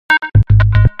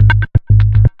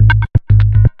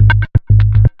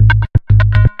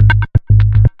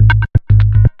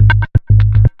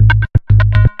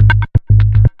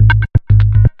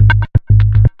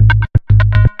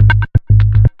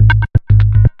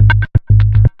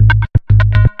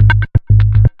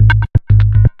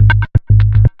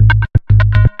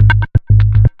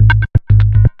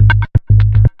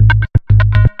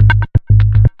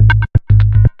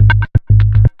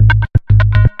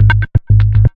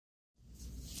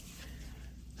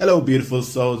Hello, beautiful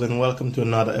souls, and welcome to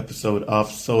another episode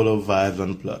of Solo Vibes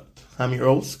Unplugged. I'm your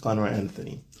host, Conroy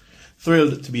Anthony.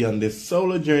 Thrilled to be on this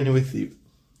solo journey with you.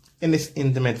 In this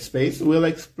intimate space, we'll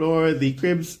explore the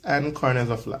cribs and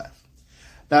corners of life,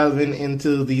 delving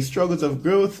into the struggles of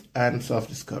growth and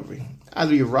self-discovery. As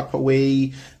we wrap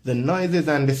away the noises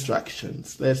and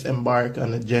distractions, let's embark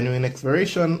on a genuine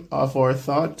exploration of our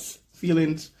thoughts,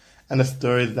 feelings, and the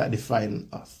stories that define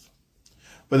us.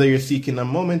 Whether you're seeking a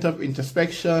moment of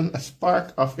introspection, a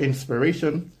spark of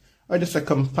inspiration, or just a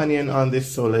companion on this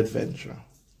solo adventure,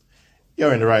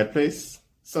 you're in the right place.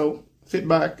 So sit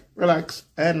back, relax,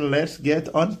 and let's get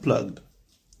unplugged.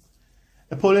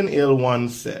 Napoleon Hill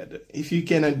once said, "If you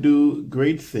cannot do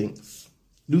great things,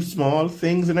 do small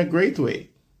things in a great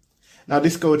way." Now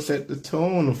this quote set the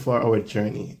tone for our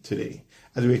journey today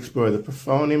as we explore the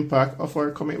profound impact of our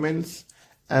commitments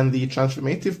and the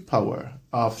transformative power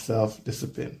of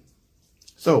self-discipline.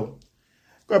 So,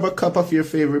 grab a cup of your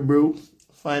favorite brew,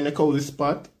 find a cozy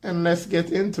spot, and let's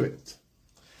get into it.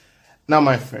 Now,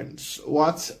 my friends,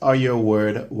 what are your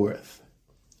word worth?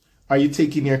 Are you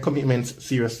taking your commitments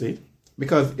seriously?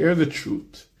 Because here's the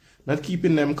truth, not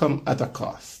keeping them come at a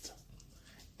cost.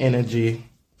 Energy,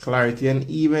 clarity, and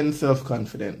even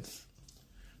self-confidence.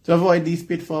 To avoid these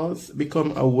pitfalls,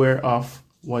 become aware of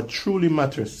what truly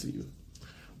matters to you.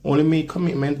 Only make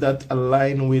commitments that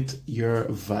align with your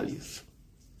values.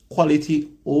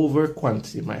 Quality over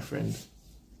quantity, my friend.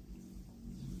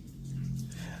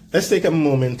 Let's take a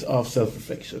moment of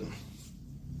self-reflection.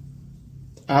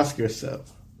 Ask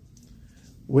yourself,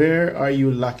 where are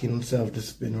you lacking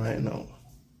self-discipline right now?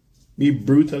 Be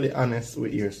brutally honest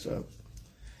with yourself,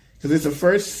 because it's the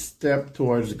first step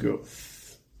towards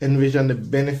growth. Envision the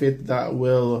benefit that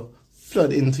will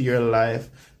flood into your life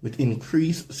with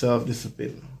increased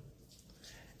self-discipline.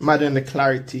 Imagine the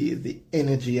clarity, the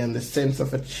energy, and the sense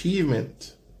of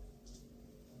achievement.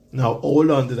 Now hold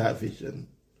on to that vision,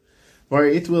 for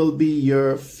it will be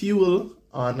your fuel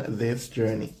on this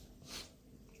journey.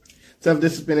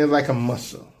 Self-discipline is like a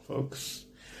muscle, folks.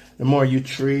 The more you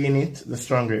train it, the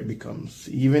stronger it becomes.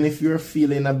 Even if you're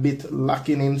feeling a bit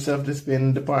lacking in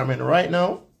self-discipline department right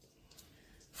now,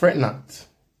 fret not.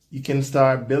 You can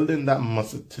start building that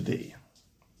muscle today.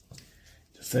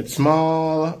 Set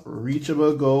small,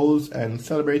 reachable goals and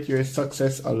celebrate your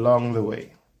success along the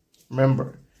way.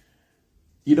 Remember,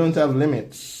 you don't have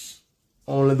limits,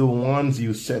 only the ones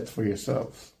you set for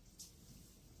yourself.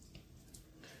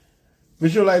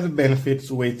 Visualize the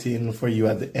benefits waiting for you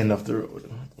at the end of the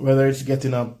road, whether it's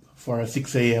getting up for a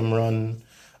 6 a.m. run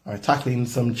or tackling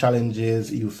some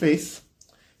challenges you face.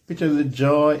 Picture the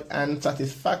joy and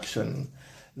satisfaction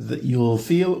that you'll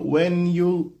feel when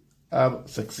you have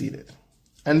succeeded.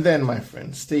 And then, my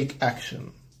friends, take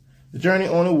action. The journey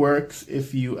only works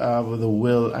if you have the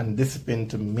will and discipline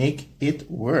to make it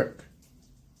work.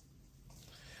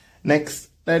 Next,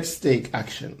 let's take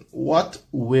action. What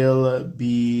will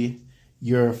be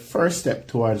your first step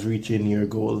towards reaching your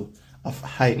goal of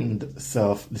heightened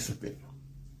self-discipline?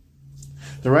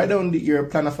 So write down your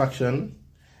plan of action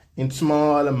in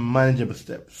small and manageable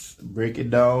steps. Break it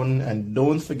down and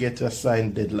don't forget to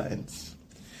assign deadlines.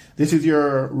 This is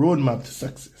your roadmap to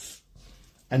success.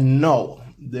 And now,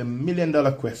 the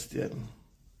million-dollar question.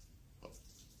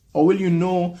 How will you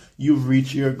know you've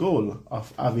reached your goal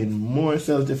of having more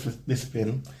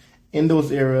self-discipline in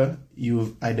those areas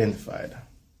you've identified?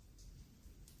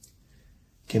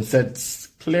 You can set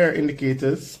clear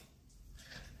indicators.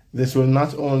 This will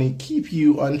not only keep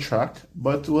you on track,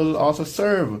 but will also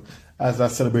serve as a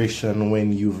celebration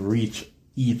when you've reached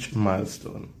each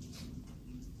milestone.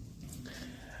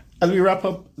 As we wrap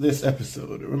up this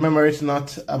episode, remember it's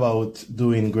not about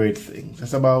doing great things.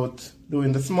 It's about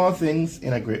doing the small things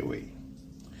in a great way.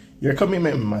 Your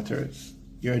commitment matters,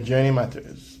 your journey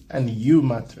matters, and you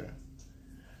matter.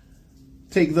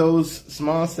 Take those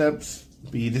small steps,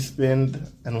 be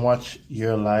disciplined, and watch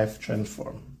your life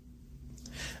transform.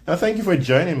 Now, thank you for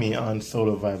joining me on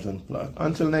Solo Vibes Unplugged.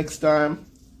 Until next time,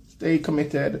 stay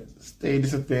committed, stay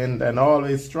disciplined, and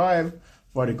always strive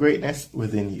for the greatness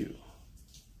within you.